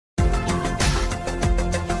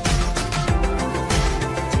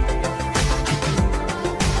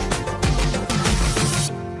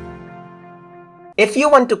If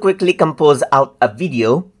you want to quickly compose out a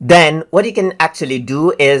video, then what you can actually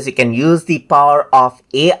do is you can use the power of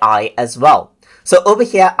AI as well. So over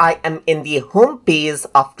here, I am in the home page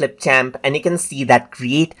of Clipchamp, and you can see that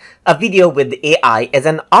create a video with AI is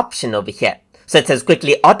an option over here. So it says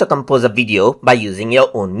quickly auto compose a video by using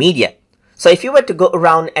your own media. So if you were to go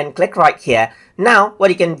around and click right here, now what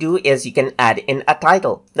you can do is you can add in a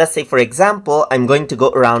title. Let's say, for example, I'm going to go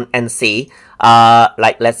around and say,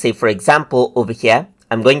 let's say, for example, over here,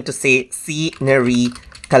 I'm going to say scenery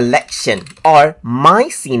collection or my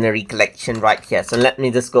scenery collection right here. So let me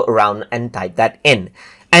just go around and type that in.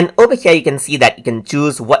 And over here, you can see that you can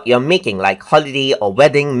choose what you're making, like holiday or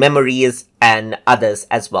wedding, memories, and others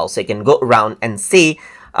as well. So you can go around and say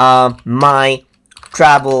my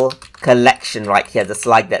travel collection right here, just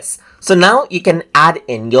like this. So now you can add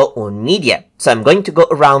in your own media. So I'm going to go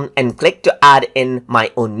around and click to add in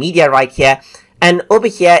my own media right here. And over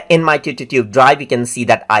here in my TutorTube drive, you can see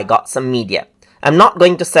that I got some media. I'm not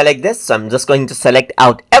going to select this, so I'm just going to select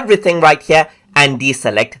out everything right here and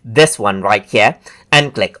deselect this one right here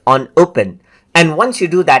and click on open. And once you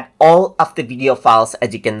do that, all of the video files,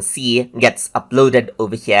 as you can see, gets uploaded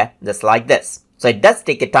over here just like this. So it does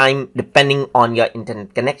take a time depending on your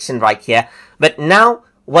internet connection right here. But now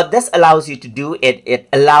what this allows you to do, it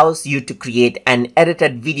allows you to create an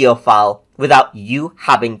edited video file without you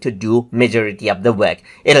having to do majority of the work.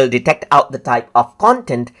 It'll detect out the type of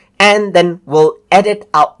content and then will edit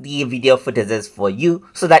out the video footages for you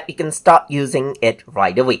so that you can start using it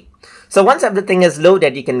right away. So once everything is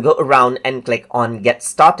loaded, you can go around and click on get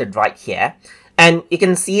started right here. And you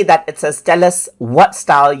can see that it says, tell us what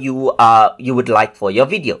style you would like for your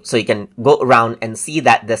video. So you can go around and see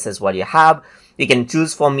that this is what you have. You can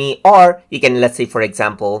choose for me, or you can, let's say, for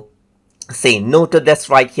example, say no to this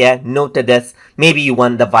right here, no to this. Maybe you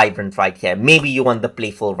want the vibrant right here. Maybe you want the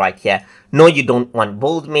playful right here. No, you don't want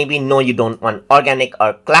bold. Maybe no, you don't want organic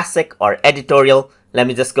or classic or editorial. Let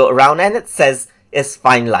me just go around, and it says is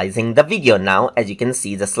finalizing the video now, as you can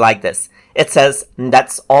see, just like this. It says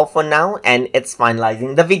that's all for now, and it's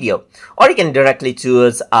finalizing the video. Or you can directly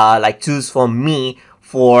choose, choose for me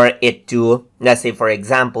for it to, let's say, for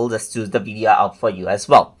example, just choose the video out for you as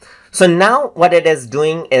well. So now what it is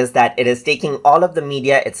doing is that it is taking all of the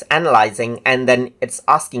media, it's analyzing, and then it's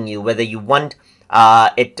asking you whether you want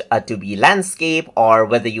it to be landscape or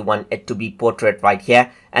whether you want it to be portrait right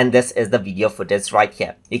here. And this is the video footage right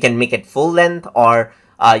here. You can make it full length, or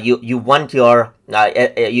you want your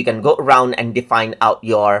you can go around and define out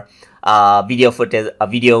your video footage, a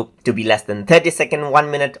video to be less than 30 seconds,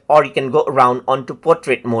 1 minute, or you can go around onto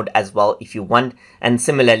portrait mode as well if you want. And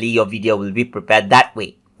similarly, your video will be prepared that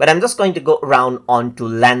way. But I'm just going to go around onto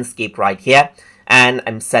landscape right here, and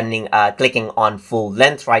I'm clicking on full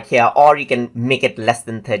length right here, or you can make it less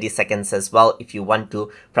than 30 seconds as well if you want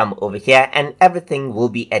to from over here, and everything will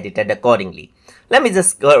be edited accordingly. Let me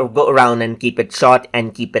just go around and keep it short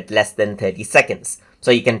and keep it less than 30 seconds. So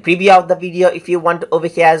you can preview out the video if you want over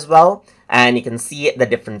here as well, and you can see the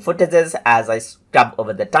different footages as I scrub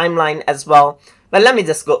over the timeline as well. But let me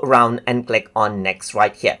just go around and click on next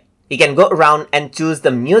right here. You can go around and choose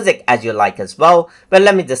the music as you like as well, but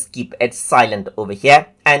let me just keep it silent over here.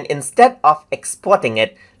 And instead of exporting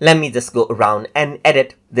it, let me just go around and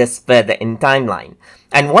edit this further in timeline.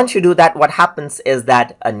 And once you do that, what happens is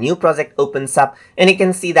that a new project opens up, and you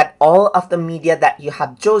can see that all of the media that you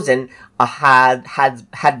have chosen had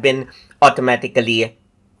been automatically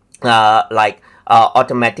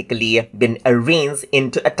automatically been arranged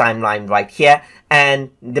into a timeline right here. And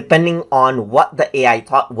depending on what the AI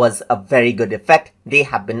thought was a very good effect, they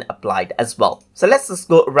have been applied as well. So let's just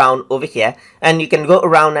go around over here, and you can go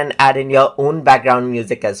around and add in your own background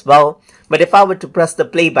music as well. But if I were to press the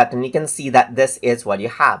play button, you can see that this is what you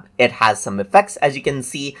have. It has some effects, as you can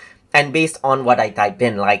see, and based on what I typed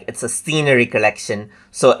in, like it's a scenery collection.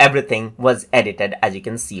 So everything was edited, as you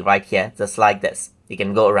can see right here, just like this. You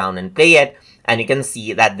can go around and play it, and you can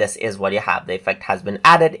see that this is what you have. The effect has been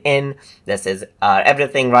added in. This is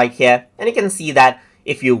everything right here. And you can see that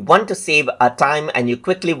if you want to save a time and you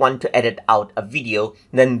quickly want to edit out a video,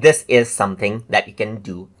 then this is something that you can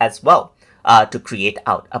do as well to create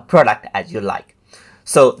out a product as you like.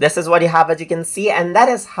 So this is what you have, as you can see, and that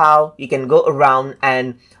is how you can go around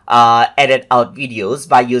and edit out videos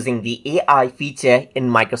by using the AI feature in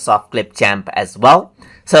Microsoft Clipchamp as well.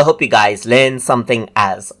 So I hope you guys learned something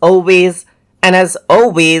as always. And as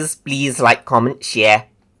always, please like, comment, share,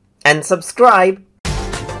 and subscribe.